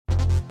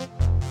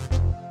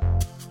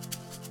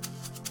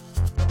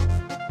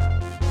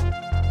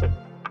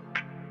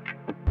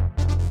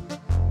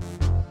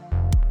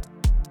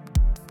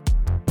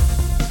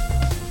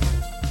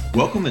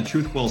Welcome to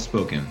Truth Well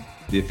Spoken,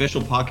 the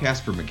official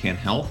podcast for McCann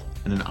Health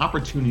and an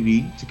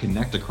opportunity to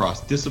connect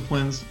across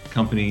disciplines,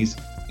 companies,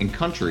 and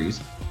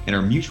countries in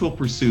our mutual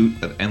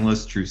pursuit of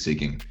endless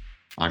truth-seeking.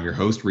 I'm your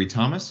host, Reed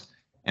Thomas,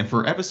 and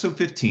for episode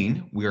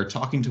 15, we are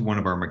talking to one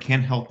of our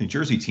McCann Health New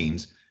Jersey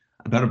teams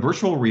about a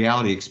virtual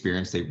reality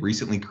experience they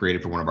recently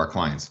created for one of our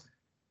clients.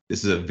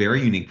 This is a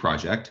very unique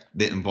project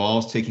that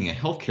involves taking a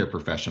healthcare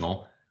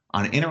professional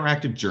on an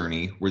interactive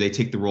journey where they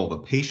take the role of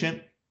a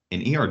patient,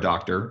 an ER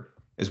doctor,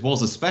 as well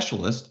as a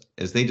specialist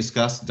as they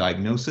discuss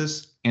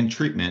diagnosis and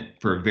treatment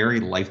for a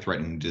very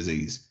life-threatening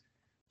disease.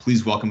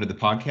 Please welcome to the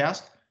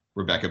podcast,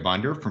 Rebecca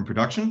Binder from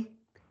production.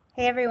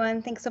 Hey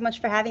everyone, thanks so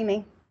much for having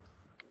me.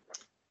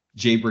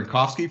 Jay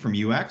Brinkowski from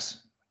UX.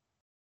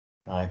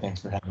 Hi,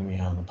 thanks for having me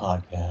on the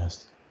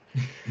podcast.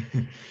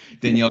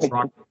 Danielle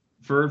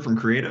Rockford from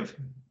Creative.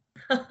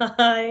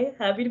 Hi,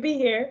 happy to be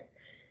here.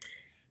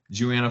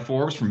 Joanna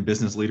Forbes from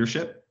Business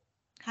Leadership.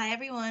 Hi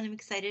everyone, I'm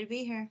excited to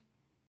be here.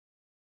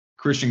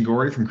 Christian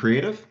Gorey from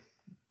Creative.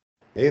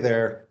 Hey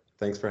there,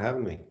 thanks for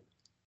having me.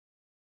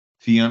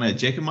 Fiona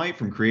Jacomite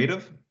from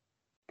Creative.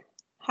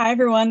 Hi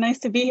everyone, nice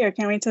to be here.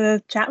 Can't wait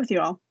to chat with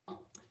you all.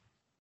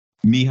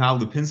 Mihal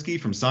Lipinski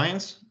from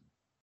Science.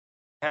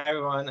 Hi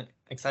everyone,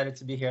 excited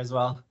to be here as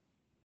well.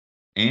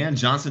 And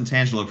Johnson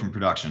Tangelo from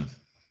Production.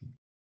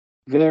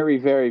 Very,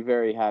 very,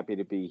 very happy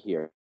to be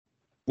here.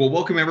 Well,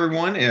 welcome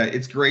everyone.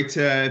 It's great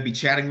to be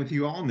chatting with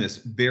you all on this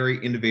very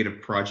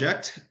innovative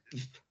project.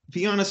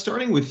 Fiona,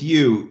 starting with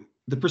you,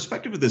 the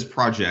perspective of this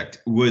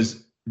project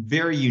was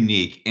very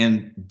unique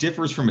and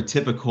differs from a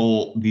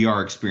typical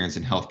VR experience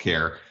in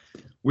healthcare,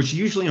 which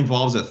usually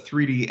involves a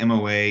 3D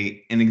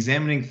MOA and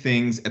examining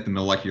things at the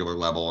molecular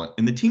level.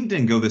 And the team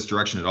didn't go this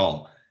direction at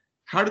all.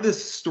 How did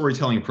this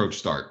storytelling approach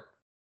start?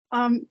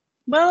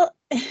 Well,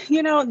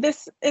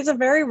 this is a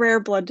very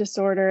rare blood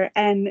disorder,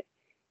 and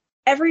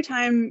every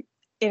time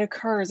it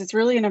occurs, it's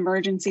really an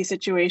emergency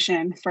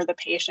situation for the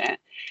patient.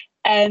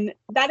 And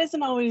that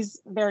isn't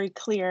always very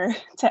clear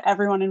to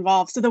everyone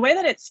involved. So the way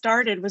that it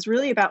started was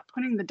really about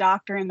putting the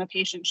doctor in the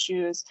patient's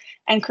shoes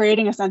and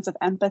creating a sense of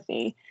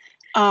empathy.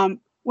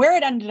 Where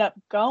it ended up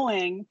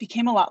going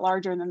became a lot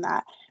larger than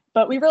that.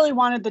 But we really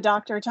wanted the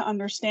doctor to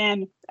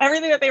understand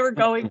everything that they were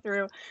going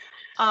through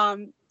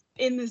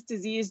in this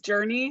disease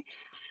journey,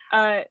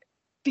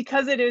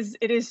 because it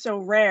is so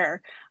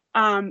rare.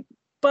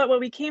 But what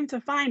we came to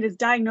find is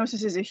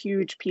diagnosis is a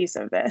huge piece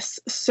of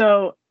this.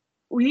 So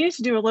we needed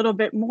to do a little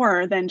bit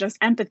more than just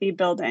empathy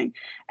building.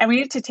 And we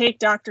needed to take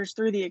doctors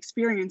through the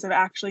experience of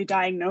actually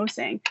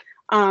diagnosing.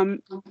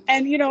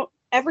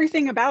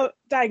 Everything about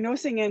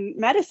diagnosing in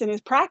medicine is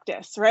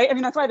practice, right? I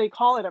mean, that's why they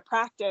call it a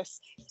practice.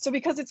 So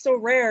because it's so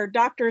rare,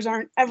 doctors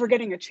aren't ever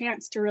getting a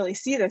chance to really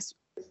see this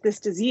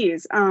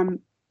disease. So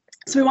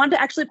we wanted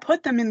to actually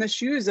put them in the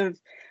shoes of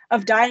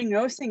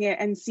diagnosing it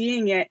and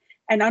seeing it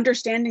and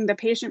understanding the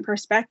patient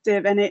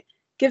perspective. And it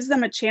gives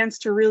them a chance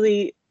to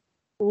really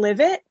live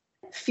it,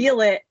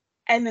 feel it,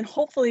 and then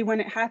hopefully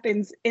when it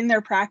happens in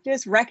their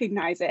practice,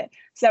 recognize it.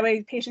 So that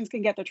way patients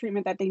can get the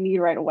treatment that they need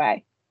right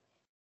away.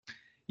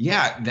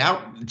 Yeah,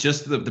 that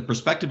just the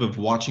perspective of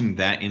watching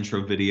that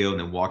intro video and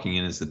then walking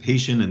in as the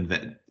patient, and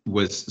that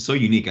was so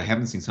unique. I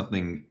haven't seen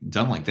something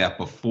done like that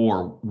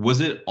before. Was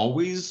it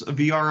always a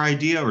VR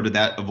idea, or did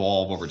that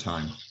evolve over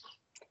time?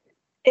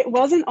 It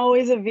wasn't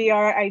always a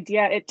VR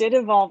idea. It did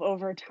evolve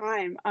over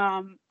time.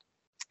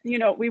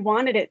 We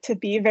wanted it to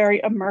be very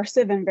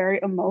immersive and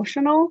very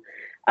emotional,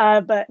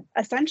 but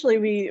essentially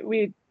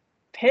we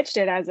pitched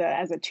it as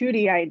a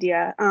 2D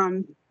idea,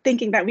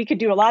 thinking that we could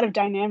do a lot of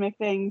dynamic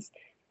things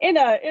in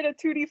a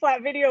 2D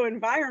flat video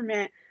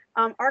environment.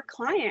 Our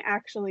client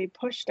actually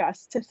pushed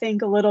us to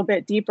think a little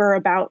bit deeper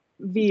about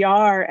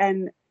VR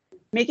and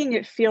making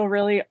it feel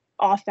really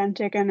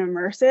authentic and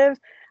immersive.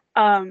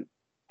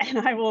 And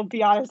I will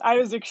be honest, I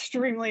was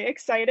extremely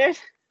excited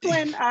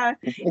when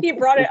he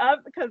brought it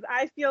up, because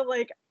I feel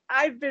like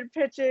I've been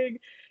pitching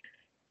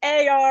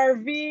AR,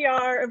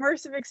 VR,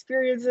 immersive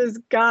experiences,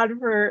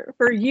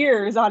 for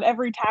years on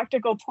every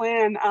tactical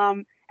plan.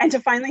 And to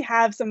finally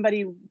have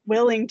somebody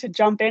willing to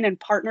jump in and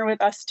partner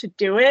with us to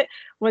do it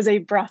was a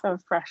breath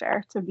of fresh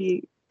air, to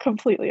be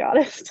completely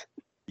honest.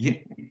 Yeah,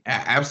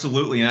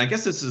 absolutely. And I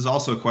guess this is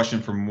also a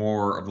question for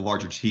more of the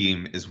larger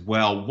team as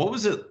well. What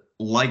was it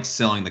like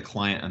selling the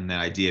client on that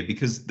idea?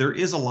 Because there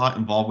is a lot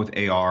involved with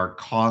AR,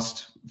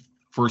 cost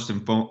first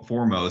and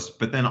foremost,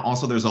 but then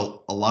also there's a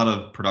lot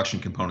of production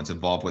components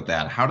involved with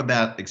that. How did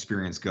that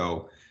experience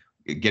go,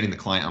 getting the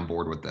client on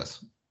board with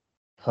this?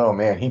 Oh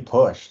man, he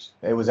pushed.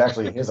 It was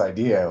actually his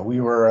idea. We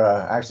were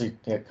actually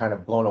kind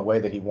of blown away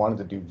that he wanted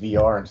to do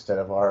VR instead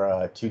of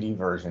our 2D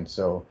version.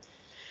 So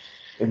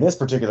in this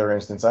particular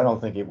instance, I don't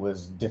think it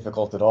was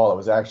difficult at all. It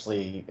was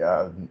actually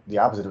the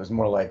opposite. It was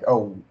more like,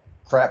 oh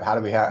crap, how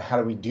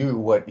do we do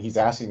what he's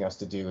asking us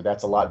to do?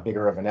 That's a lot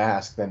bigger of an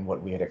ask than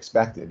what we had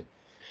expected.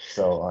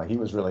 So he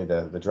was really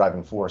the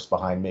driving force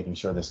behind making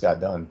sure this got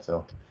done.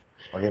 So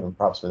I'll give him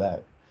props for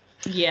that.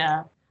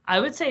 Yeah, I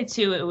would say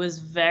too, it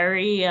was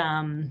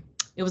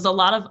it was a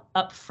lot of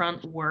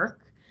upfront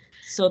work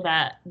so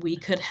that we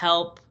could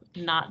help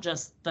not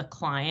just the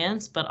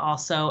clients, but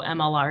also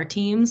MLR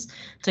teams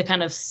to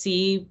kind of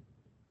see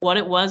what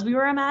it was we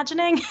were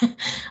imagining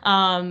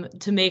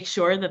to make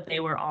sure that they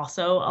were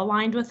also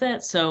aligned with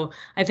it. So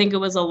I think it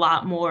was a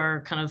lot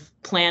more kind of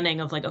planning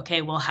of like,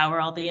 okay, well, how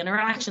are all the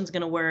interactions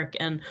going to work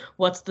and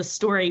what's the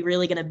story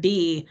really going to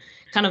be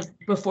kind of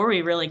before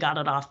we really got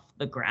it off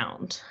the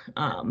ground.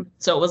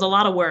 So it was a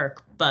lot of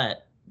work,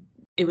 but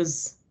it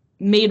was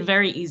made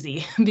very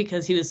easy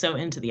because he was so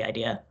into the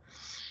idea.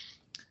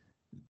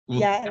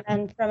 Yeah,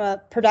 and from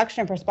a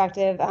production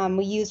perspective,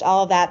 we used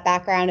all of that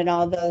background and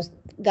all of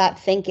that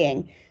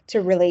thinking to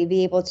really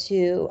be able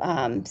to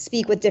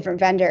speak with different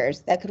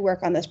vendors that could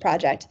work on this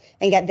project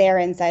and get their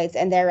insights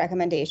and their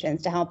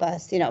recommendations to help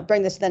us,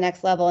 bring this to the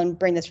next level and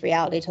bring this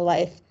reality to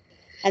life,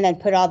 and then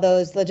put all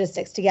those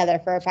logistics together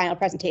for a final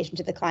presentation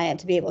to the client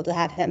to be able to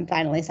have him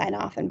finally sign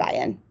off and buy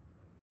in.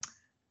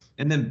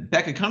 And then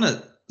Becca, kind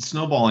of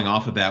snowballing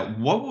off of that,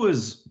 what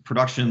was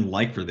production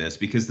like for this?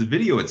 Because the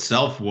video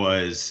itself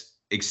was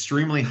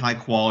extremely high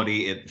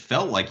quality. It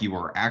felt like you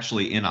were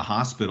actually in a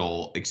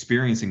hospital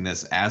experiencing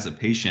this as a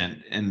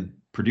patient, and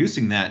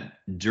producing that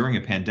during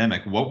a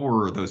pandemic. What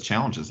were those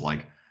challenges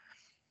like?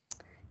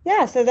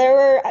 Yeah, so there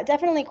were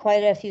definitely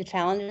quite a few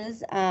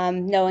challenges,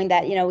 knowing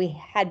that, we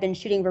had been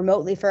shooting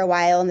remotely for a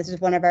while, and this is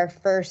one of our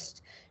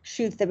first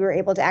shoots that we were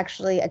able to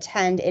actually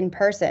attend in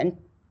person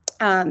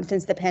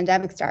since the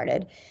pandemic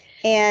started.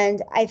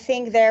 And I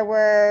think there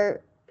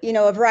were,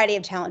 a variety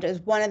of challenges,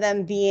 one of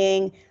them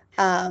being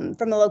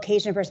from a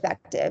location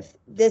perspective.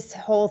 This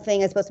whole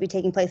thing is supposed to be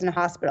taking place in a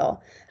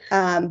hospital.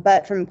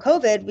 But from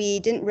COVID, we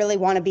didn't really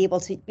want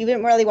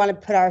to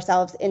put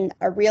ourselves in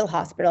a real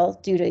hospital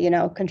due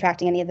to,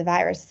 contracting any of the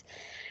virus.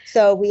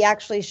 So we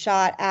actually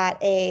shot at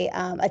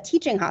a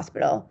teaching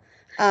hospital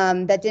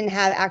that didn't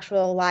have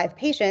actual live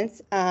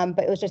patients, but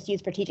it was just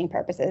used for teaching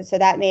purposes. So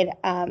that made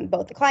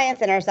both the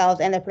clients and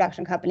ourselves and the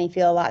production company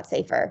feel a lot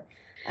safer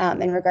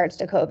in regards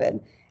to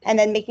COVID. And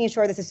then making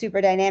sure this is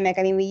super dynamic.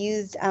 I mean, we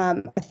used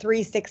a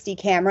 360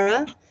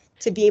 camera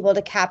to be able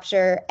to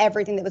capture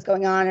everything that was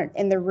going on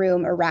in the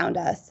room around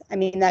us. I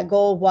mean, that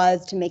goal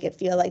was to make it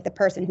feel like the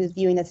person who's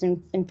viewing this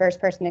in first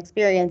person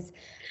experience,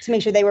 to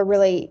make sure they were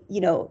really,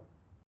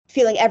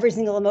 feeling every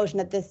single emotion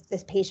that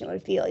this patient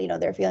would feel.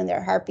 They're feeling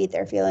their heartbeat,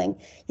 they're feeling,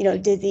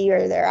 dizzy,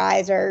 or their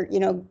eyes are,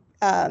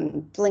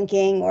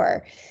 blinking,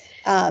 or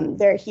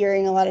they're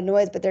hearing a lot of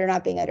noise, but they're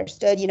not being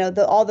understood.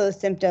 All those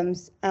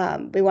symptoms,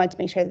 we wanted to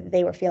make sure that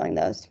they were feeling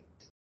those.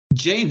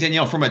 Jay and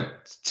Danielle, from a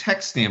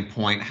tech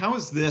standpoint, how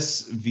is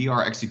this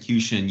VR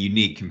execution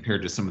unique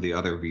compared to some of the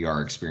other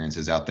VR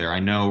experiences out there? I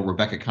know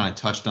Rebecca kind of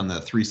touched on the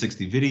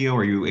 360 video.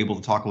 Are you able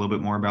to talk a little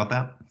bit more about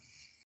that?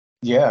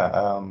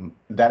 Yeah,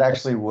 that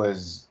actually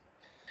was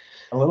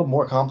a little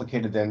more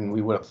complicated than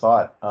we would have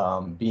thought,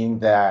 being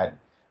that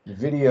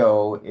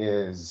video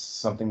is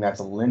something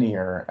that's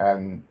linear,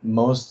 and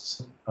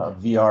most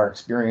VR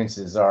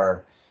experiences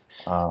are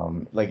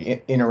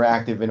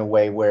interactive in a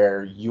way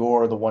where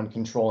you're the one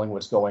controlling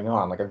what's going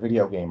on, like a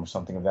video game or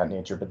something of that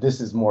nature. But this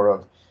is more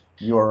of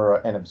you're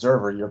an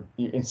observer. You're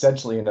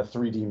essentially in a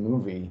 3D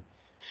movie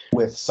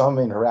with some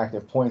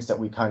interactive points that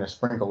we kind of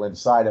sprinkle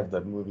inside of the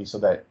movie so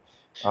that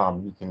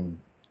you can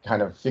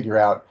kind of figure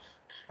out,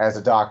 as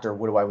a doctor,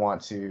 what do I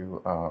want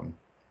to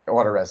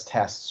order as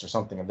tests or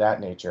something of that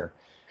nature.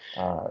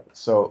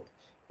 So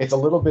it's a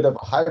little bit of a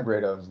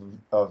hybrid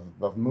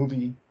of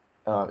movie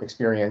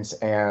experience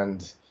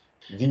and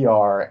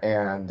VR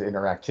and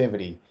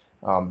interactivity.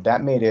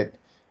 That made it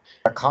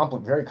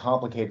very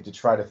complicated to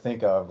try to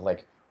think of,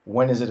 like,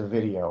 when is it a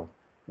video?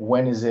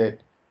 When is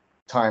it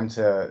time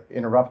to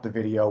interrupt the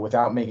video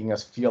without making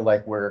us feel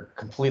like we're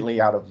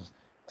completely out of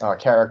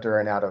character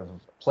and out of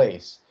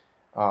place?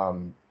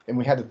 And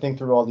we had to think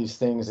through all these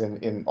things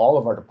in all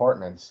of our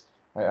departments,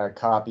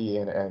 copy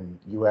and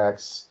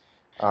UX,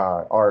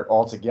 art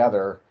all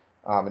together,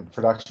 and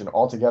production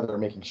all together,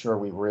 making sure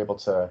we were able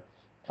to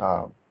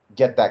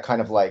get that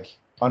kind of like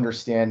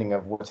understanding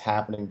of what's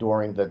happening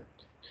during the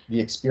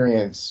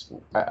experience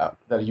that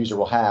a user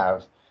will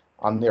have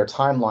on their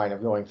timeline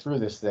of going through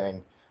this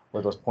thing,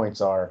 where those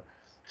points are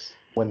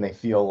when they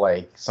feel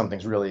like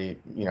something's really,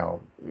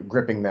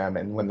 gripping them,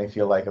 and when they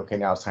feel like, okay,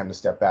 now it's time to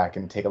step back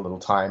and take a little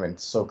time and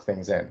soak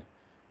things in.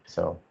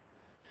 So.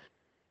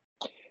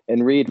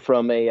 And Reed,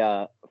 from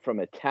a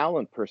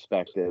talent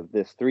perspective,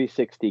 this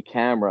 360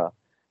 camera,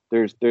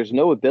 there's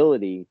no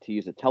ability to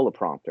use a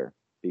teleprompter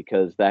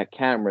because that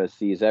camera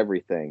sees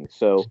everything.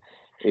 So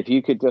if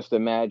you could just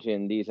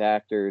imagine these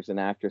actors and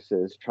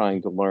actresses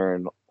trying to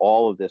learn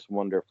all of this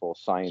wonderful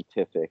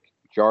scientific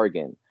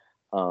jargon,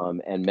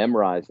 and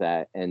memorize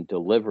that and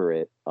deliver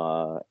it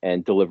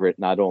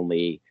not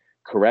only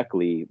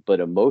correctly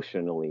but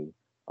emotionally,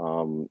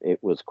 it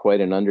was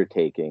quite an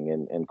undertaking,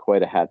 and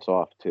quite a hats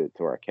off to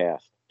our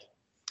cast.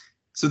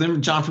 So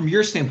then, John, from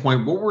your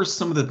standpoint, what were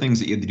some of the things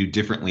that you had to do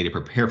differently to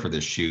prepare for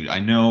this shoot? I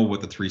know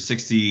with the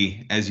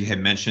 360, as you had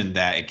mentioned,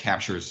 that it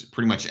captures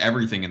pretty much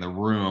everything in the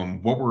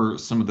room. What were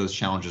some of those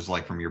challenges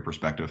like from your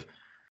perspective?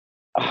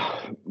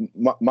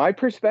 my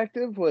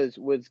perspective was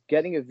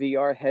getting a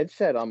VR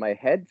headset on my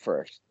head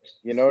first.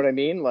 You know what I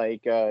mean?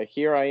 Like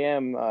here I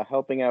am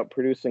helping out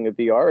producing a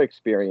VR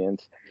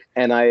experience,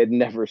 and I had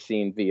never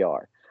seen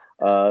VR.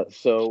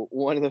 So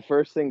one of the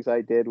first things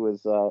I did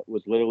was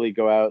literally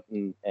go out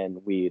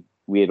and we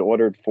had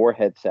ordered 4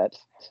 headsets,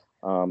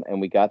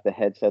 and we got the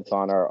headsets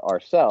on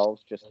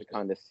ourselves just to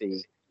kind of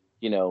see,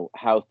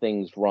 how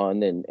things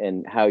run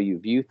and how you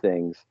view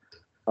things.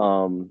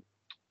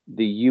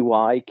 The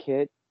UI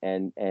kit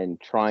and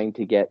trying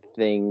to get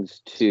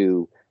things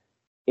to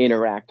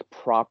interact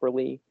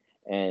properly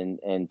and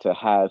to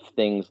have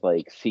things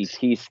like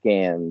CT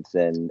scans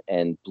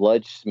and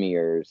blood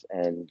smears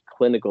and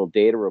clinical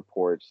data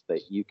reports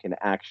that you can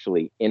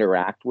actually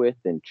interact with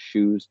and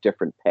choose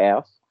different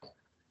paths.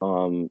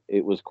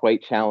 It was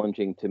quite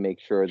challenging to make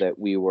sure that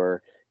we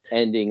were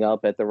ending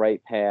up at the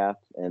right path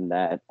and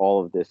that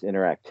all of this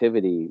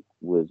interactivity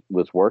was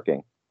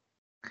working.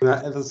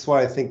 And that's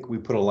why I think we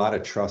put a lot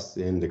of trust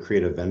in the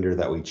creative vendor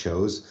that we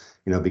chose,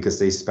 because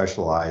they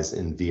specialize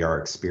in VR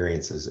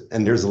experiences.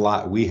 And there's a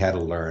lot we had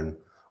to learn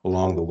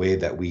along the way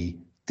that we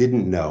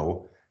didn't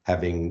know,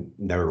 having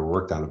never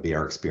worked on a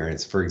VR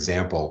experience. For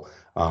example,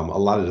 a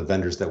lot of the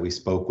vendors that we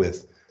spoke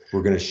with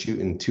were going to shoot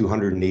in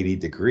 280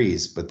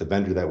 degrees, but the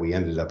vendor that we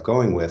ended up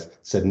going with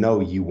said, no,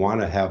 you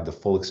want to have the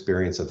full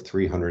experience of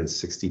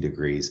 360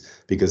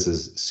 degrees, because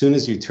as soon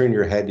as you turn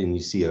your head and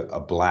you see a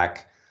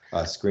black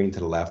screen to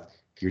the left,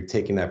 you're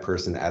taking that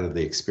person out of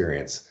the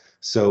experience.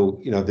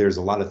 So, there's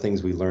a lot of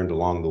things we learned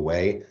along the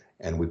way,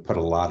 and we put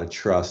a lot of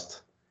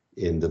trust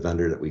in the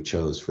vendor that we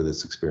chose for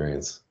this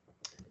experience.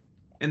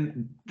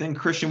 And then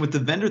Christian, with the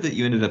vendor that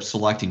you ended up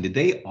selecting, did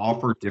they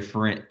offer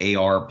different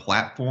AR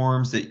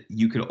platforms that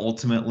you could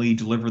ultimately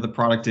deliver the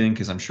product in?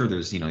 Because I'm sure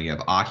there's, you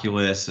have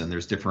Oculus and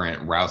there's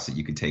different routes that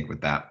you could take with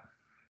that.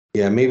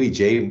 Yeah, maybe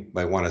Jay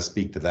might want to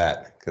speak to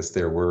that because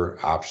there were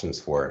options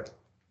for it.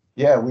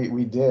 Yeah,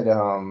 we did.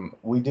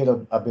 We did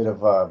a bit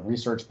of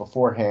research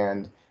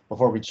beforehand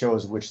before we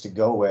chose which to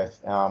go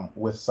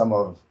with some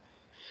of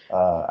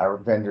our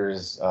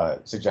vendors'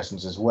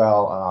 suggestions as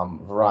well.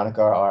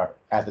 Veronica,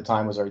 at the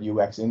time, was our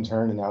UX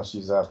intern, and now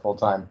she's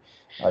full-time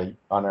on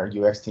our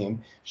UX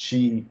team.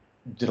 She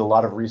did a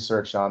lot of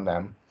research on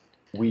them.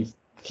 We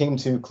came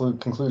to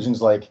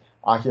conclusions like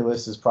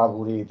Oculus is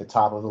probably the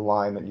top of the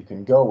line that you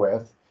can go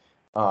with,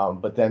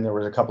 but then there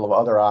was a couple of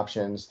other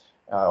options,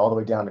 all the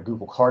way down to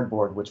Google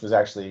Cardboard, which was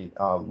actually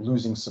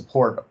losing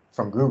support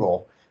from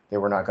Google. They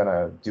were not going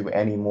to do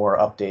any more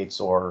updates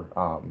or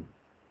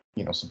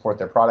support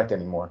their product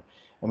anymore.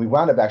 And we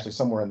wound up actually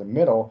somewhere in the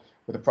middle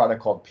with a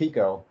product called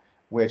Pico,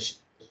 which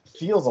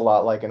feels a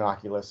lot like an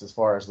Oculus as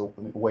far as the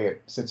way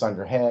it sits on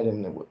your head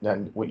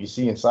and what you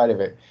see inside of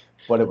it,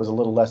 but it was a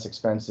little less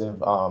expensive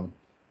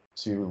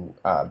to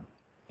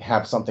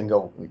have something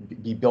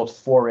be built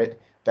for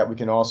it that we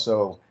can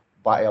also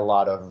buy a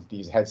lot of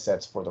these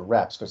headsets for the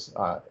reps, because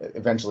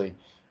eventually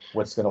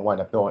what's going to wind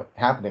up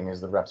happening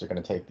is the reps are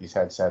going to take these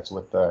headsets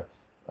with the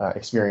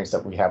experience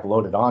that we have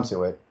loaded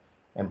onto it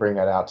and bring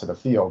that out to the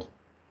field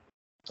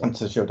and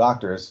to show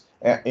doctors,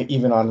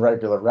 even on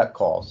regular rep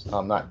calls,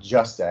 not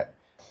just at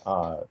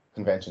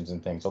conventions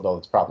and things, although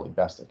it's probably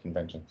best at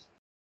conventions.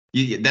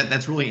 Yeah,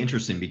 that's really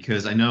interesting,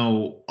 because I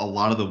know a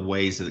lot of the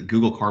ways that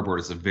Google Cardboard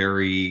is a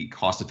very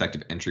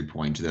cost-effective entry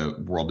point to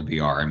the world of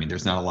VR. I mean,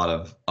 there's not a lot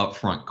of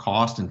upfront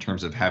cost in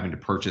terms of having to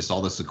purchase all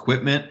this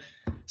equipment.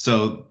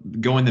 So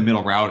going the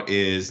middle route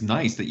is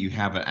nice, that you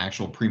have an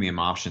actual premium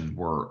option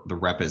where the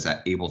rep is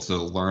able to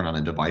learn on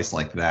a device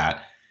like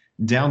that.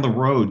 Down the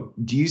road,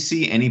 do you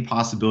see any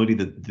possibility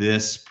that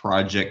this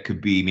project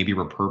could be maybe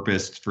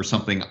repurposed for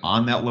something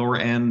on that lower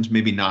end?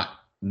 Maybe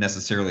not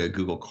necessarily a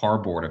Google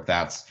Cardboard if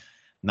that's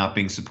not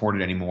being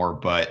supported anymore,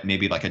 but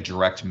maybe like a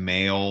direct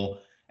mail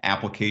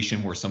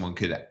application where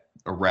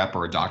a rep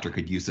or a doctor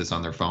could use this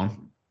on their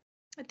phone?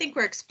 I think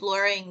we're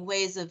exploring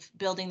ways of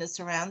building the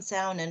surround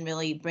sound and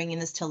really bringing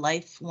this to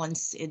life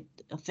once it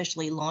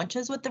officially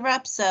launches with the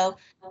rep. So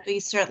we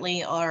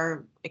certainly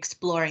are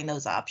exploring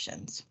those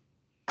options.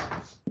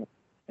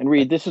 And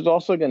Reed, this is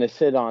also going to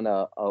sit on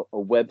a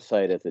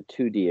website as a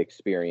 2D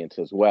experience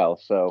as well.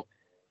 So,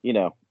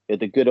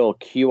 the good old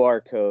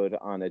QR code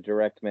on a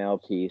direct mail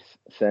piece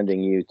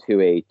sending you to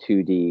a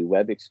 2D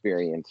web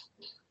experience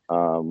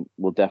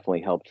will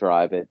definitely help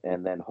drive it.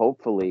 And then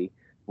hopefully,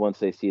 once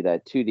they see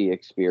that 2D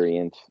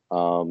experience,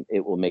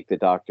 it will make the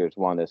doctors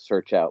want to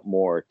search out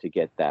more to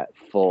get that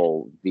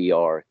full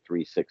VR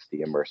 360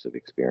 immersive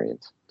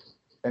experience.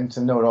 And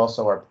to note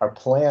also, our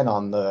plan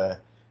on the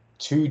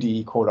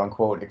 2D quote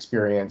unquote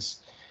experience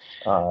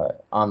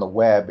on the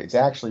web, it's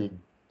actually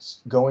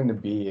going to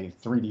be a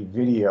 3D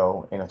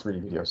video in a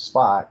 3D video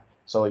spot,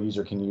 so a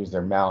user can use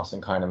their mouse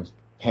and kind of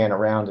pan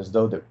around as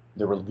though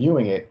they were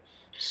viewing it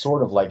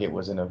sort of like it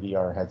was in a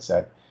VR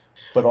headset.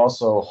 But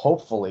also,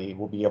 hopefully,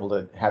 we'll be able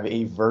to have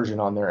a version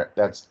on there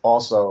that's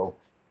also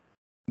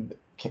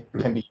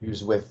can be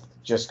used with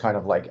just kind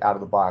of like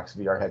out-of-the-box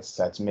VR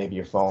headsets, maybe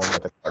a phone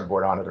with a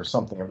cardboard on it or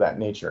something of that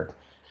nature.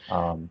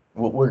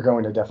 We're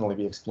going to definitely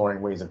be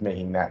exploring ways of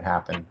making that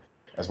happen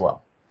as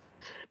well.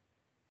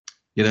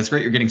 Yeah, that's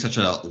great. You're getting such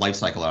a life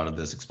cycle out of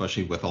this,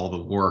 especially with all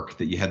the work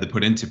that you had to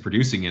put into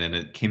producing it, and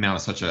it came out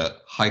as such a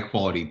high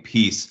quality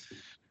piece.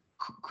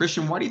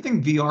 Christian, why do you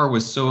think VR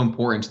was so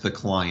important to the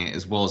client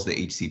as well as the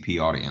HCP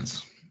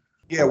audience?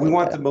 Yeah, we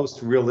want the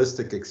most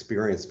realistic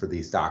experience for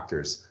these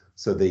doctors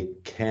so they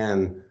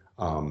can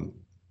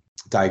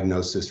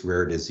diagnose this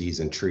rare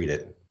disease and treat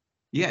it.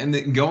 Yeah, and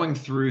then going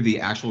through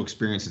the actual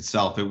experience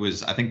itself,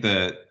 I think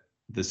the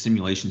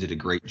simulation did a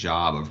great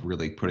job of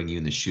really putting you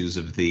in the shoes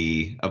of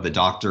the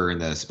doctor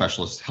and the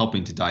specialist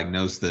helping to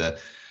diagnose the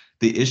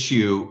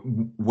issue.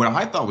 What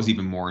I thought was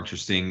even more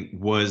interesting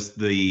was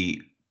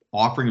the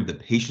offering of the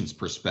patient's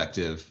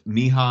perspective.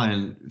 Miha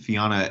and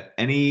Fiona,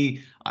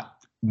 any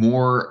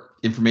more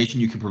information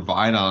you can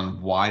provide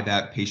on why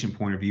that patient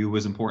point of view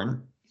was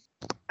important?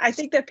 I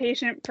think the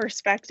patient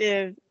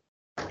perspective,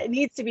 it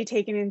needs to be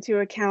taken into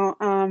account.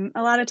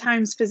 A lot of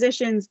times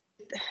physicians,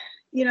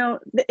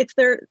 it's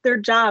their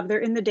job. They're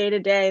in the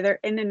day-to-day, they're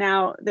in and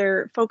out,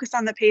 they're focused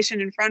on the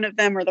patient in front of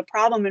them or the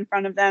problem in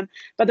front of them,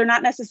 but they're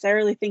not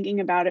necessarily thinking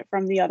about it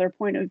from the other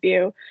point of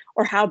view,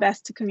 or how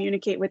best to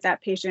communicate with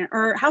that patient,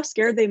 or how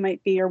scared they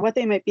might be, or what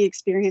they might be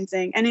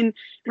experiencing. And in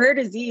rare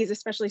disease,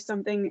 especially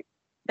something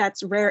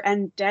that's rare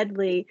and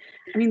deadly,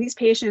 I mean, these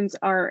patients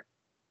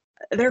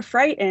they're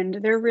frightened,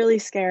 they're really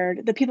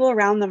scared. The people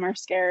around them are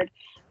scared.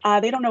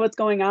 They don't know what's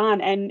going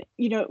on. And,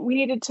 we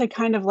needed to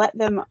kind of let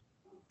them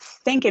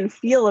think and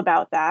feel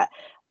about that.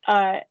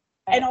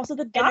 And also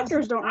the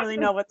doctors don't really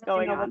know what's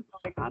going on.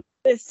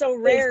 It's so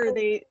rare.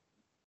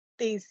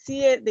 They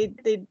see it,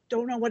 they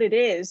don't know what it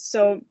is.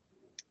 So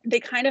they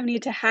kind of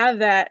need to have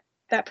that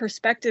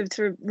perspective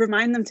to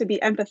remind them to be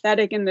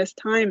empathetic in this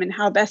time and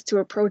how best to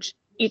approach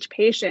each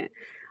patient.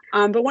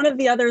 But one of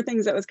the other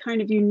things that was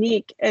kind of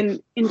unique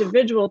and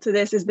individual to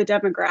this is the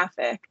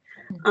demographic.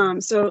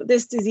 So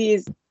this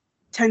disease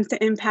tends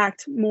to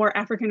impact more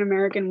African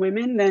American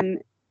women than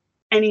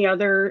any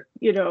other,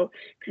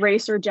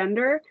 race or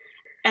gender.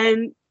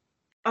 And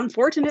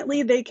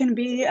unfortunately, they can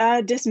be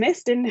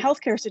dismissed in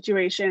healthcare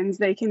situations.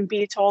 They can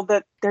be told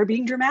that they're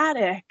being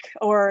dramatic,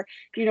 or,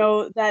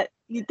 that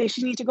they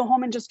should need to go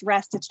home and just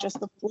rest. It's just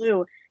the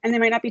flu. And they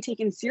might not be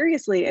taken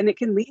seriously, and it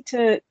can lead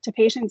to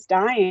patients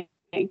dying.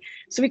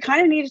 So we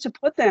kind of needed to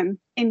put them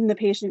in the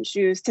patient's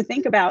shoes to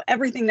think about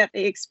everything that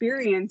they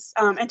experience,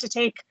 and to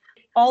take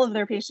all of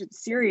their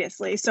patients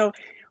seriously. So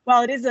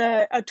while it is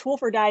a tool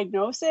for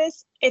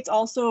diagnosis, it's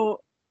also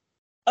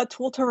a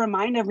tool to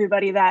remind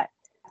everybody that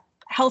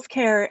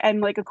healthcare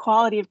and like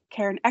equality of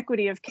care and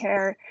equity of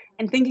care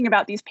and thinking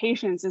about these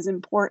patients is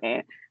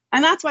important.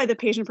 And that's why the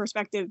patient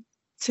perspective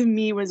to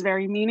me was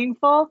very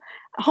meaningful.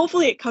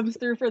 Hopefully it comes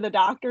through for the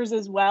doctors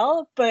as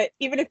well, but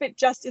even if it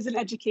just is an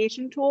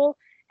education tool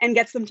and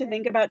gets them to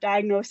think about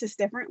diagnosis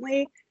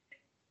differently,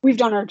 we've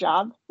done our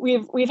job.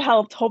 We've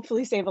helped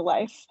hopefully save a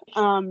life.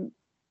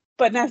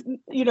 But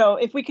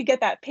if we could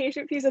get that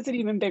patient piece, that's an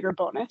even bigger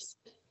bonus.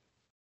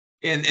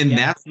 And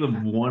that's the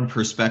one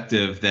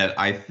perspective that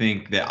I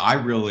think that I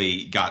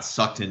really got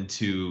sucked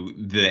into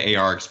the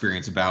AR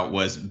experience about,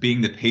 was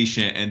being the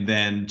patient and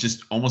then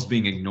just almost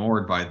being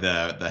ignored by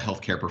the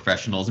healthcare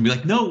professionals and be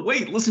like, no,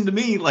 wait, listen to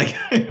me. Like,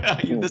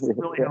 this is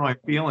really how I'm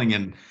feeling.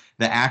 And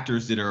the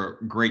actors did a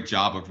great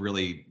job of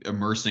really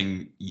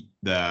immersing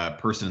the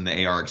person in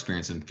the AR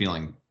experience and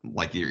feeling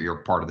like you're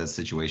part of this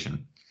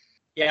situation.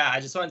 Yeah, I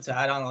just wanted to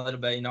add on a little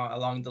bit,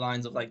 along the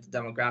lines of like the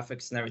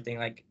demographics and everything.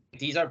 Like,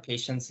 these are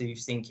patients who you've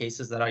seen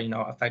cases that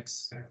are,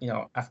 affects,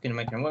 African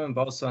American women,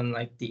 but also in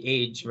like the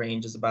age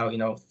range is about,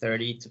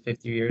 30 to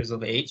 50 years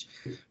of age.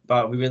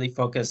 But we really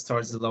focus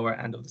towards the lower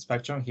end of the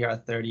spectrum here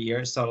at 30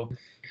 years. So,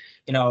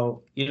 you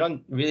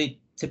don't really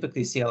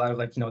typically see a lot of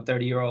like,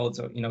 30-year-olds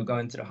or,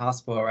 going to the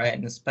hospital, right?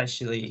 And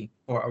especially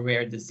for a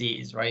rare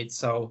disease, right?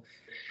 So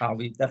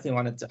we definitely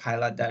wanted to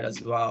highlight that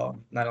as well.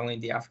 Not only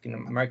the African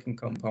American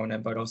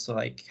component, but also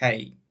like,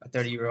 hey, a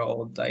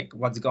 30-year-old, like,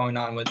 what's going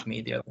on with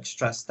me? They're like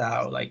stressed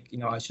out, like,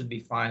 I should be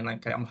fine.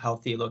 Like, I'm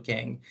healthy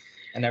looking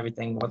and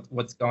everything.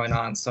 What's going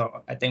on?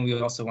 So I think we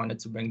also wanted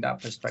to bring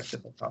that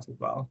perspective across as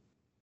well.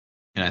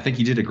 And I think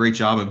you did a great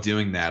job of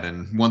doing that.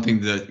 And one thing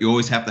that you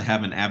always have to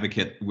have an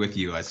advocate with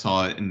you. I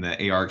saw it in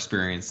the AR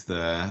experience.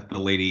 The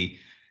lady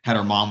had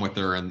her mom with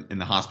her in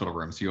the hospital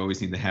room. So you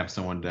always need to have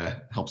someone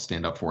to help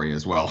stand up for you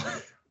as well.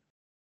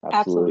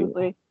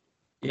 Absolutely.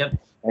 Yep.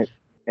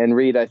 And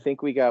Reed, I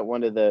think we got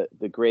one of the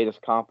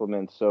greatest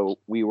compliments. So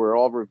we were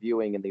all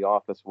reviewing in the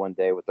office one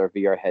day with our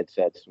VR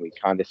headsets, and we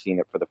kind of seen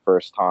it for the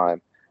first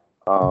time.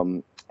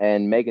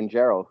 And Megan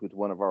Gerald, who's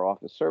one of our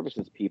office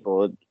services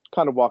people, had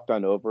kind of walked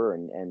on over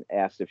and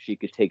asked if she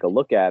could take a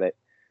look at it.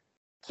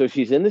 So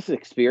she's in this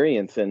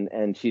experience,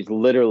 and she's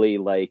literally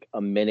like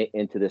a minute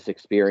into this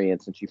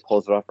experience, and she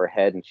pulls it off her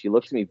head, and she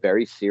looks at me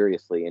very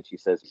seriously, and she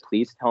says,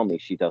 "Please tell me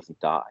she doesn't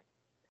die."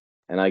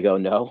 And I go,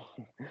 "No,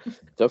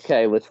 it's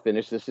okay. Let's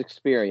finish this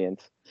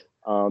experience."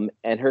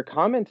 And her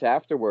comments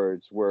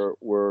afterwards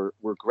were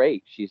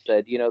great. She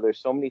said, "There's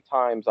so many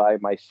times I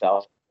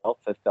myself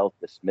have felt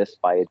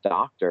dismissed by a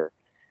doctor."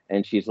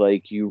 And she's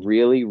like, "You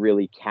really,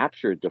 really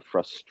captured the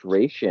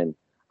frustration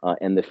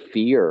and the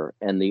fear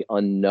and the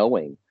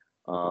unknowing.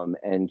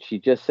 And she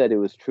just said it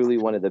was truly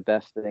one of the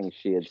best things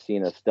she had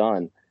seen us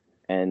done.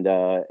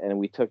 And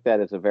we took that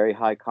as a very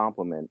high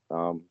compliment,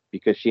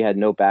 because she had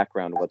no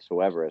background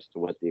whatsoever as to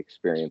what the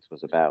experience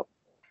was about.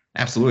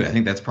 Absolutely. I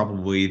think that's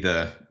probably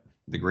the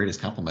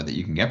greatest compliment that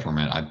you can get from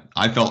it.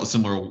 I felt a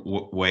similar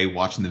way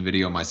watching the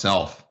video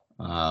myself.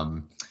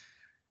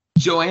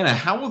 Joanna,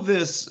 how will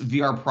this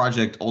VR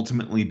project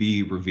ultimately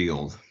be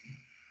revealed?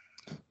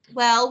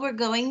 Well, we're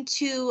going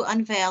to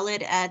unveil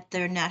it at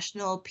their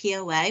national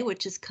POA,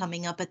 which is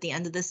coming up at the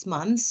end of this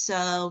month.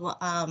 So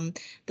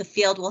the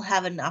field will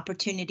have an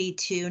opportunity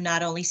to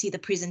not only see the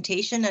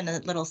presentation and a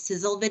little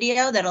sizzle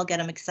video that'll get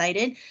them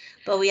excited,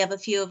 but we have a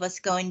few of us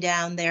going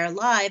down there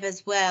live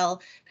as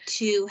well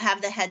to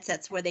have the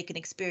headsets where they can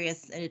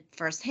experience it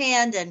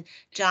firsthand. And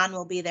John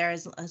will be there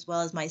as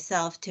well as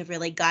myself to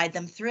really guide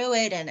them through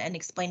it and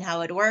explain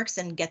how it works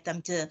and get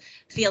them to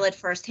feel it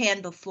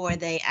firsthand before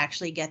they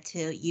actually get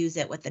to use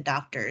it with the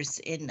doctors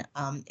in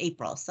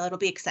April. So it'll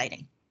be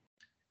exciting.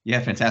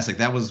 Yeah, fantastic.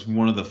 That was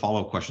one of the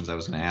follow-up questions I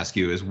was going to ask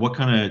you, is what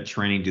kind of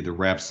training do the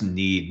reps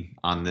need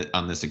on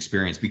this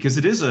experience? Because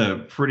it is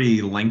a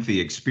pretty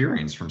lengthy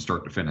experience from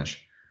start to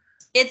finish.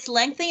 It's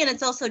lengthy, and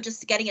it's also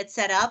just getting it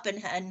set up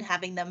and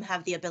having them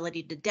have the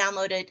ability to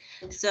download it.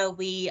 So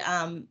we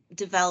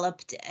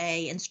developed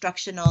a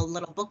instructional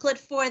little booklet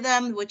for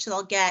them, which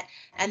they'll get,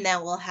 and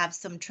then we'll have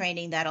some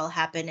training that'll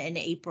happen in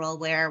April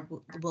where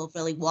we'll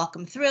really walk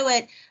them through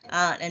it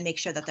and make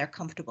sure that they're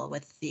comfortable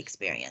with the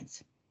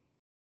experience.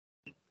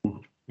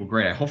 Well,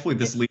 great. Hopefully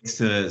this leads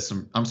to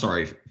some. I'm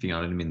sorry, Fiona,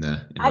 I didn't mean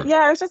to interrupt. Yeah,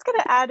 I was just going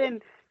to add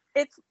in,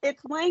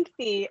 it's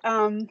lengthy,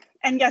 and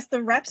yes,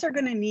 the reps are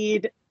going to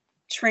need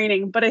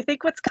training, but I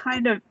think what's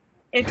kind of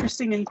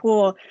interesting and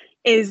cool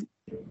is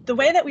the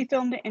way that we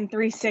filmed it in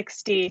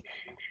 360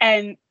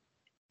 and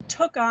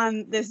took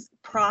on this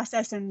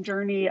process and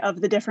journey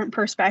of the different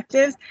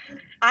perspectives.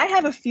 I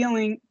have a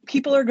feeling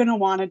people are going to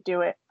want to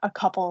do it a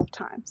couple of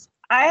times.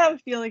 I have a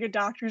feeling a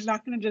doctor is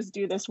not going to just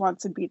do this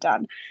once and be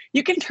done.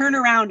 You can turn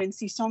around and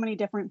see so many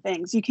different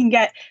things. You can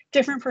get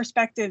different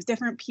perspectives,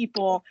 different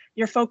people.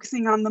 You're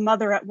focusing on the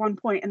mother at one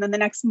point, and then the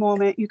next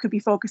moment you could be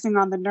focusing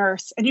on the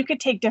nurse, and you could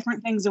take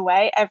different things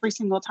away every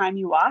single time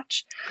you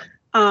watch.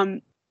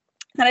 That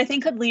I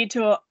think could lead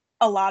to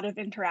a lot of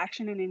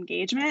interaction and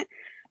engagement.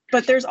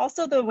 But there's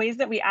also the ways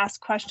that we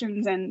ask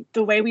questions, and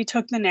the way we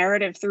took the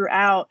narrative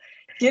throughout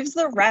gives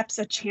the reps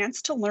a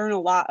chance to learn a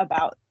lot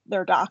about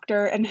their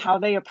doctor and how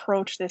they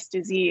approach this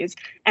disease.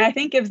 And I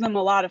think gives them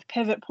a lot of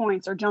pivot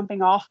points or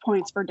jumping off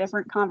points for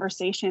different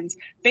conversations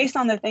based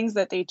on the things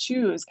that they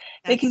choose.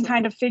 They can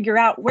kind of figure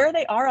out where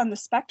they are on the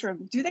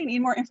spectrum. Do they need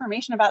more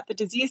information about the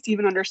disease to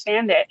even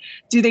understand it?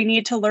 Do they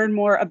need to learn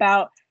more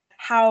about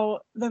how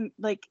the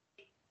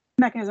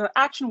mechanism of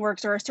action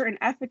works, or a certain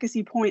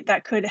efficacy point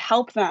that could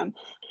help them?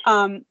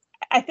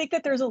 I think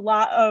that there's a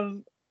lot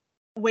of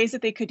ways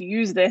that they could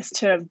use this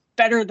to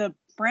better the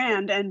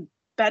brand and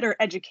better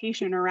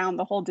education around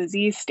the whole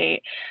disease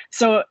state.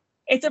 So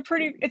it's a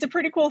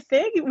pretty cool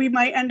thing. We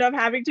might end up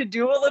having to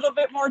do a little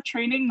bit more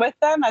training with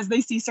them as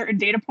they see certain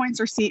data points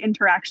or see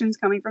interactions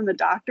coming from the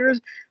doctors.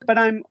 But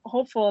I'm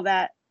hopeful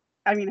that,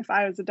 I mean, if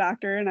I was a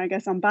doctor, and I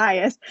guess I'm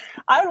biased,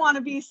 I would want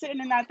to be sitting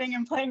in that thing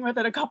and playing with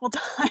it a couple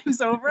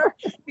times over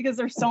because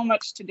there's so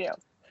much to do.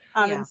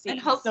 And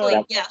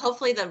hopefully,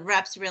 hopefully the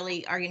reps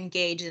really are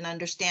engaged and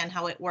understand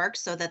how it works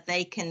so that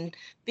they can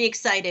be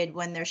excited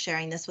when they're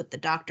sharing this with the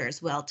doctor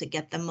as well, to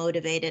get them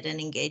motivated and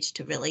engaged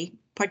to really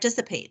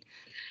participate.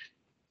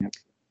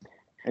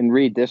 And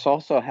Reed, this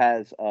also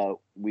has,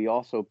 we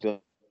also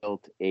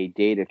built a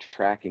data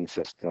tracking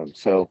system.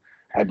 So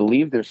I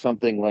believe there's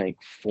something like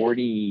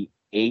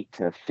 48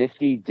 to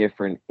 50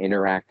 different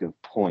interactive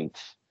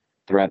points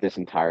throughout this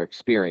entire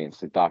experience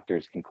that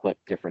doctors can click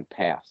different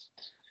paths.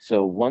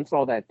 So once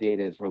all that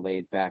data is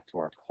relayed back to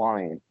our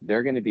client,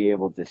 they're going to be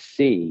able to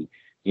see,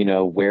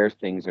 where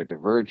things are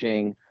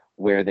diverging,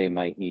 where they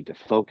might need to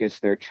focus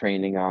their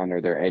training on or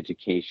their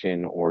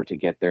education, or to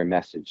get their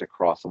message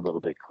across a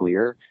little bit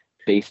clearer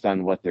based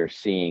on what they're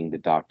seeing the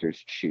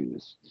doctors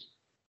choose.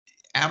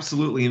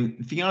 Absolutely.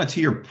 And Fiona,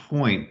 to your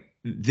point,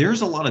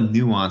 there's a lot of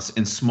nuance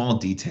and small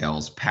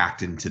details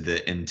packed into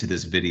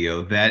this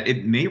video that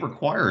it may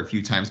require a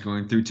few times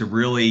going through to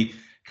really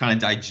kind of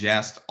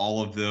digest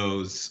all of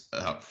those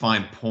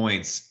fine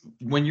points.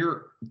 When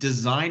you're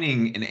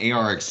designing an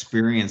AR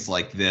experience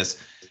like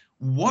this,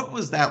 what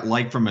was that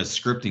like from a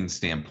scripting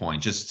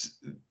standpoint? Just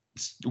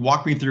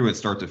walk me through it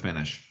start to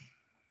finish.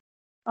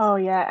 Oh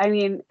yeah, I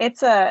mean,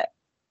 it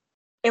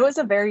was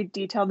a very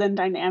detailed and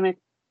dynamic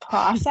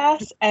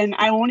process, and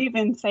I won't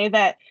even say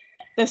that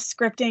the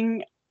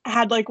scripting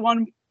had like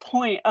one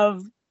point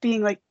of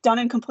being like done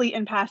and complete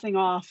and passing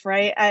off,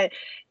 right?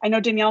 I know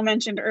Danielle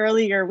mentioned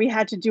earlier, we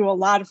had to do a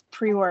lot of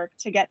pre-work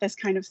to get this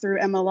kind of through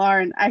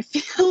MLR. And I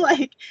feel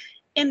like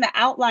in the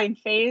outline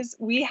phase,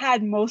 we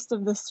had most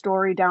of the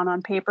story down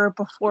on paper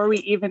before we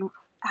even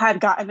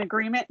had gotten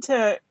agreement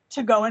to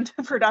go into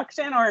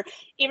production or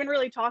even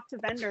really talk to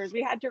vendors.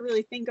 We had to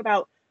really think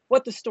about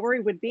what the story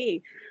would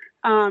be.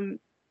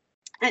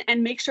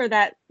 and make sure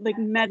that like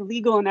med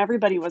legal and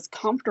everybody was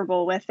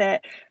comfortable with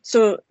it.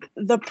 So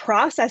the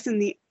process in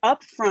the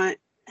upfront,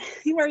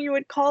 where you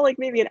would call like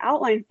maybe an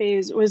outline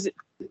phase, was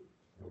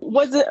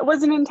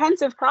an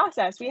intensive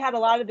process. We had a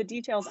lot of the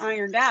details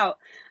ironed out.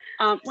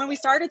 When we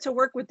started to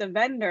work with the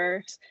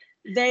vendors,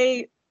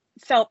 they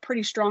felt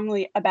pretty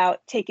strongly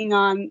about taking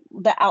on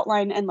the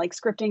outline and like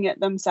scripting it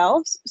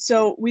themselves.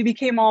 So we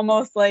became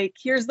almost like,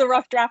 here's the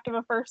rough draft of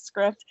a first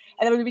script,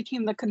 and then we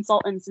became the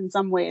consultants in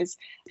some ways.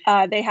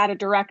 They had a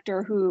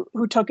director who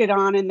took it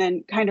on and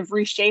then kind of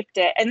reshaped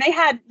it, and they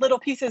had little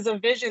pieces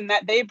of vision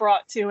that they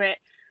brought to it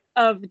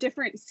of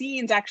different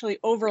scenes actually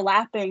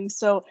overlapping.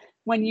 So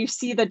when you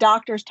see the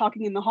doctors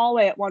talking in the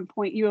hallway at one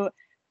point, you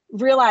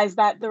realize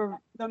that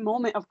the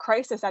moment of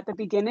crisis at the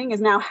beginning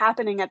is now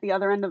happening at the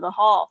other end of the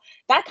hall.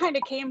 That kind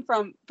of came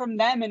from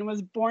them and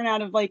was born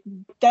out of like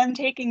them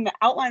taking the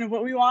outline of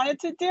what we wanted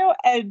to do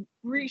and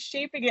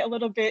reshaping it a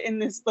little bit in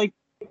this like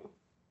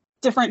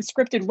different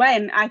scripted way.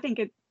 And I think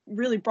it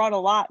really brought a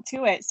lot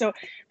to it. So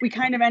we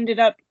kind of ended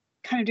up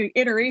kind of doing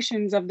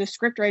iterations of the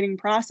script writing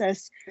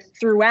process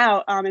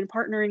throughout, and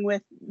partnering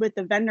with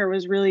the vendor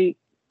was really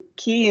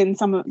key in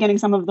getting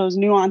some of those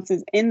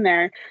nuances in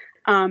there.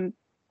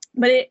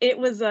 But it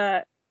was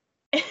a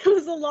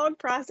long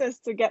process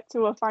to get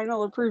to a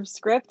final approved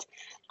script,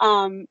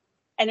 and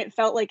it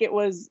felt like it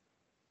was.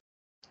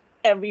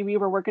 We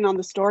were working on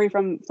the story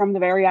from the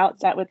very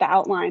outset with the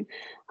outline,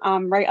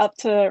 right up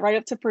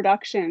to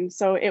production.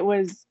 So it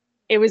was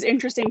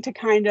interesting to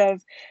kind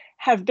of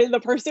have been the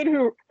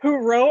person who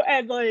wrote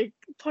and like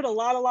put a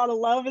lot of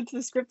love into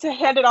the script to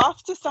hand it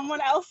off to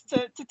someone else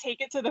to take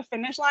it to the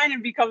finish line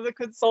and become the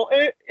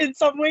consultant in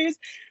some ways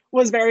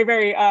was very,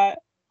 very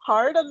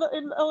hard a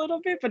little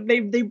bit, but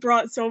they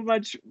brought so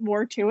much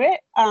more to it.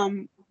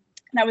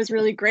 That was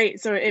really great.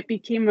 So it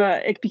became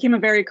a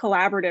very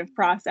collaborative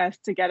process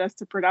to get us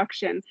to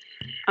production.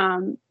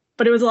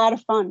 But it was a lot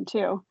of fun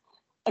too.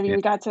 I mean,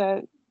 we got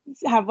to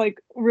have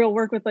like real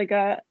work with like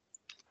a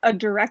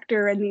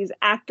director and these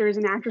actors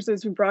and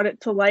actresses who brought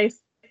it to life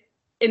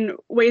in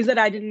ways that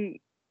I didn't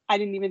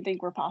even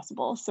think were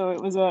possible. So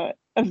it was a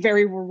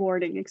very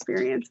rewarding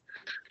experience.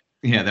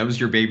 Yeah, that was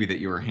your baby that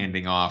you were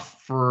handing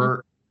off.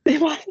 For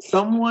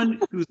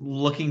someone who's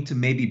looking to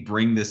maybe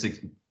bring this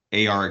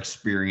AR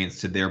experience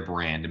to their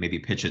brand and maybe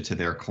pitch it to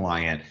their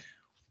client,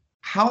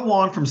 how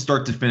long from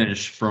start to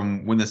finish,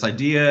 from when this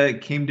idea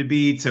came to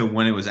be to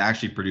when it was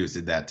actually produced,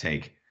 did that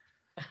take?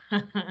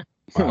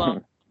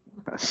 Well,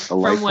 A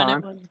from when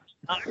it lifetime.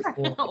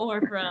 was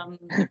or from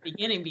the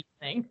beginning.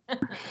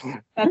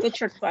 That's a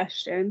trick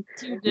question.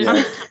 Two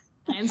different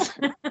times.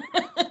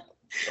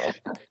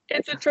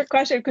 It's a trick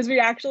question because we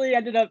actually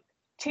ended up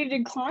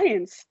changing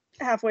clients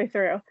halfway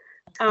through.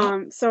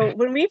 So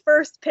when we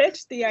first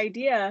pitched the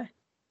idea,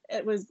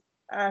 it was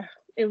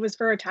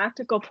for a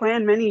tactical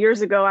plan many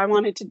years ago. I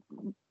wanted to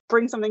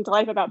bring something to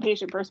life about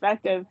patient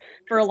perspective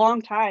for a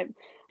long time.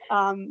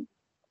 I've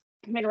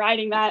been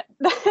riding that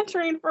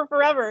train for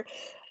forever.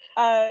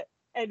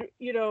 And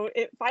you know,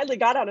 it finally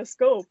got out of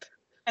scope,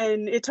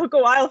 and it took a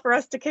while for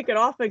us to kick it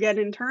off again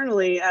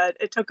internally.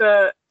 It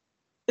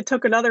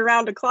took another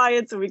round of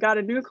clients, and we got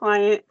a new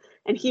client,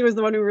 and he was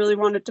the one who really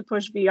wanted to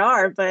push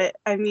VR. But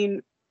I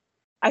mean,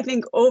 I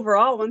think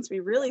overall, once we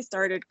really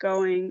started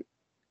going,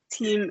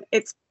 team,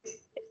 it's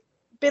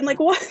been like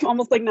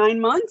almost like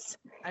 9 months.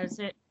 I would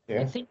say,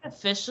 Yeah. I think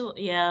official,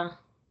 yeah.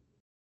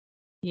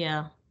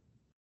 I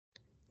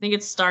think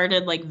it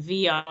started like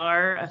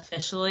VR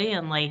officially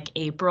in like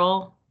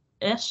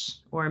April-ish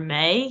or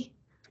May.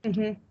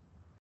 Mm-hmm.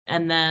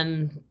 And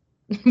then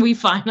we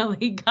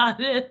finally got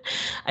it.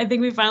 I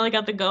think we finally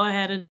got the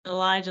go-ahead in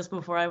July, just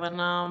before I went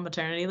on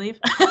maternity leave.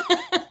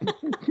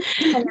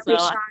 And then we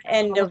shot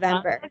in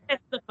November.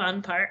 It's the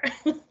fun part.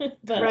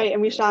 But, Right,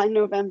 and we shot in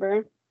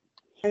November.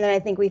 And then I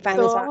think we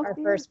finally So- saw our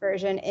first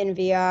version in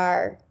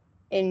VR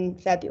in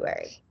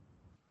February.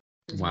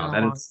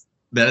 Wow,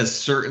 that is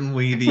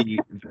certainly the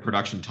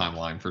production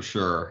timeline for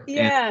sure.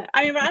 Yeah,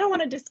 I mean, but I don't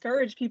want to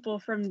discourage people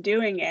from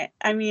doing it.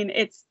 I mean,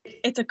 it's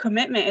a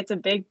commitment. It's a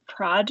big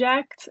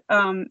project.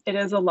 It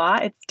is a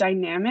lot. It's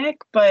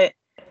dynamic, but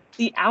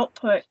the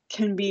output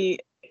can be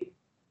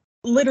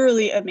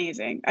literally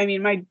amazing. I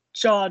mean, my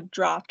jaw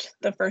dropped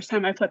the first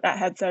time I put that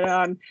headset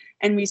on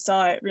and we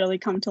saw it really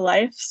come to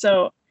life.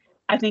 So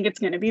I think it's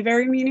going to be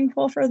very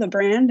meaningful for the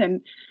brand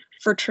and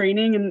for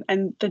training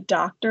and the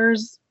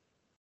doctors,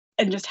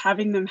 and just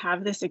having them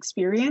have this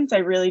experience. I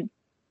really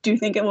do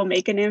think it will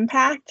make an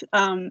impact,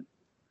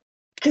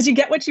 because you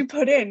get what you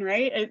put in,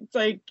 right? It's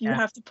like you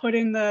have to put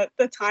in the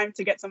time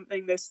to get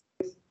something this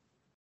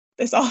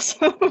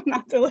awesome.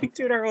 Not to like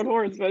toot our own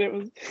horns, but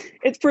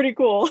it's pretty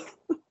cool.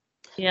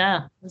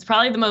 yeah, it's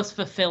probably the most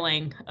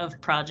fulfilling of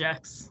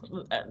projects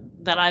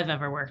that I've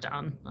ever worked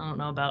on. I don't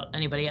know about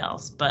anybody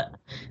else, but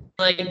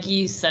like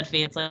you said,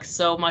 Fee, it's like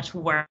so much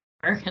work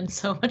and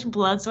so much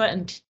blood, sweat,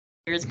 and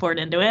tears poured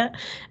into it,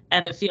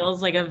 and it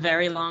feels like a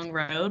very long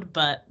road,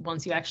 but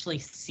once you actually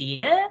see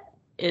it,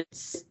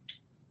 it's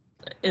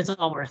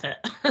all worth it.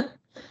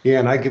 Yeah,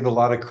 and I give a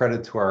lot of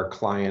credit to our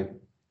client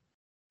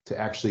to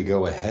actually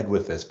go ahead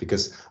with this,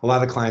 because a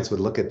lot of clients would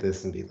look at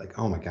this and be like,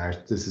 oh my gosh,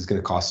 this is going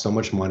to cost so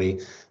much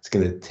money. It's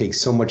going to take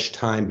so much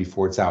time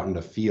before it's out in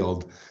the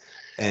field.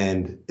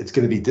 And it's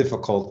going to be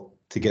difficult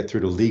to get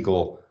through the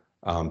legal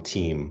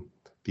team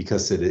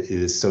because it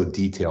is so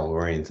detail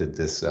oriented,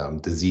 this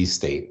disease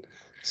state.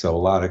 So a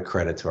lot of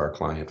credit to our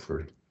client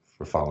for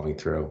following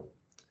through.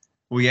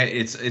 Well, yeah,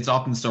 it's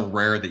often so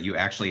rare that you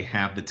actually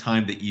have the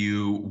time that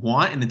you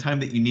want and the time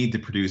that you need to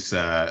produce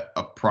a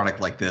product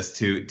like this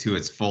to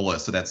its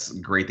fullest. So that's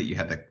great that you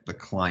had the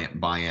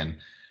client buy-in.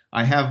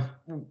 I have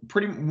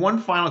one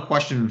final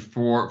question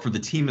for the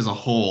team as a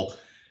whole.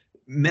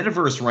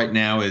 Metaverse right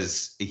now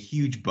is a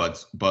huge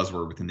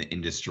buzzword within the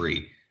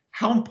industry.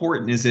 How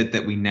important is it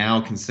that we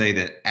now can say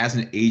that as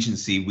an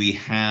agency, we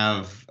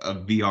have a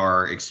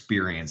VR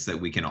experience that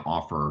we can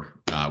offer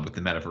with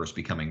the metaverse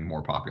becoming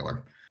more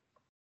popular?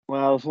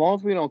 Well, as long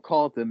as we don't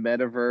call it the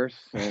metaverse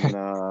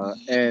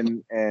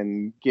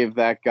and give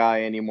that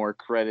guy any more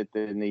credit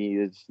than he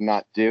is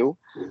not due,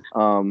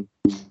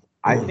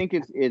 I think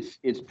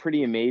it's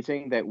pretty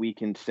amazing that we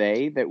can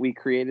say that we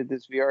created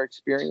this VR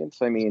experience.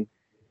 I mean,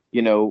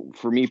 you know,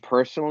 for me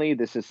personally,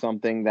 this is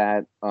something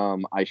that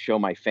I show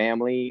my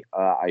family,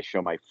 I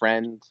show my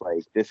friends.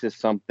 Like, this is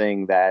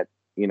something that,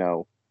 you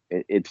know,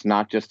 it's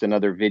not just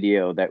another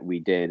video that we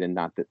did, and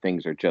not that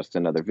things are just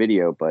another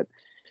video, but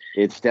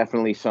it's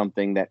definitely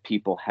something that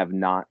people have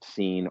not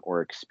seen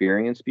or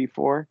experienced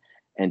before.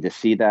 And to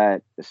see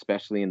that,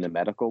 especially in the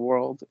medical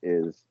world,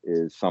 is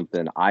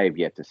something I have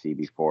yet to see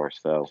before.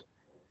 So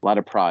a lot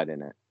of pride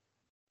in it.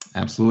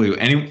 Absolutely.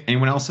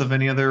 Anyone else have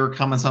any other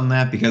comments on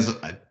that? Because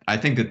I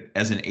think that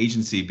as an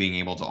agency, being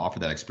able to offer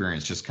that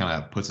experience just kind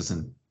of puts us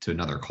into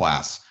another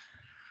class.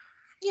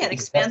 Yeah, it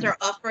expands our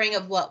offering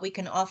of what we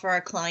can offer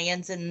our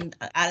clients and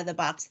out of the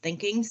box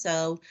thinking.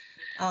 So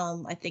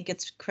I think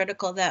it's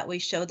critical that we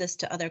show this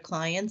to other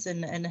clients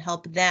and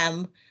help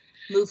them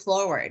move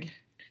forward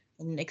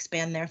and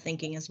expand their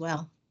thinking as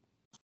well.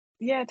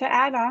 Yeah, to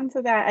add on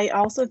to that, I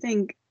also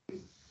think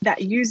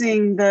that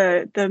using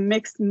the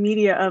mixed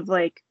media of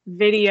like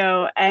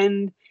video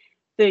and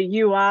the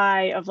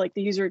UI of like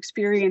the user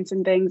experience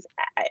and things,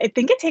 I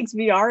think it takes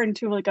VR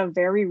into like a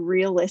very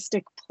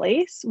realistic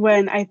place,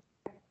 when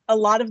a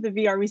lot of the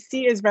VR we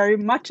see is very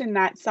much in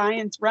that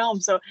science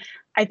realm. So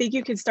I think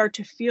you can start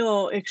to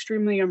feel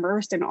extremely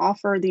immersed and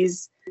offer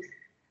these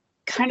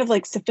kind of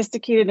like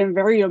sophisticated and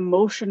very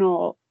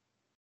emotional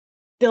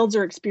builds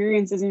or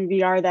experiences in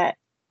VR that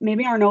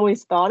maybe aren't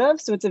always thought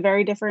of. So it's a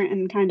very different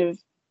and kind of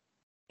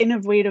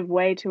innovative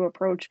way to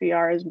approach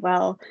VR as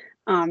well.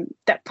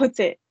 That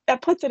puts it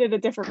in a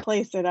different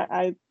place. And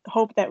I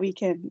hope that we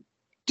can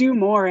do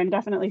more and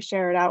definitely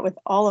share it out with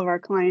all of our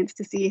clients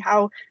to see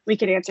how we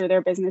can answer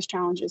their business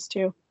challenges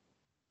too.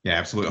 Yeah,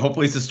 absolutely.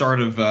 Hopefully it's the start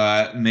of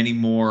many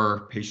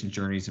more patient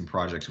journeys and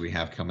projects we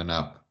have coming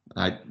up.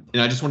 I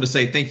just want to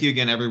say thank you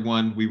again,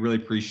 everyone. We really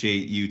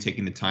appreciate you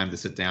taking the time to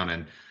sit down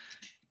and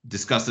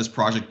discuss this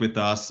project with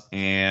us.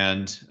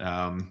 And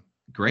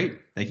great.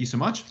 Thank you so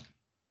much.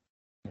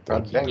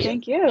 Thank you.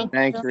 Thank you.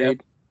 Thanks,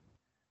 Reed.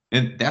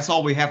 And that's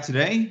all we have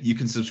today. You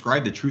can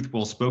subscribe to Truth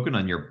Well Spoken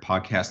on your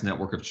podcast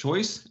network of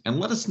choice,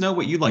 and let us know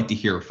what you'd like to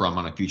hear from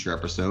on a future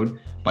episode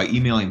by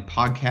emailing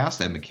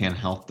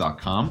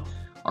podcast@mccanhealth.com.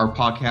 Our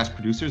podcast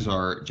producers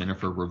are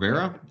Jennifer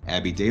Rivera,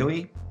 Abby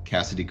Daly,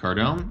 Cassidy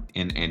Cardone,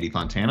 and Andy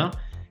Fontana.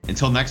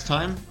 Until next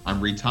time, I'm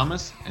Reed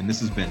Thomas, and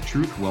this has been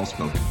Truth Well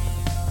Spoken.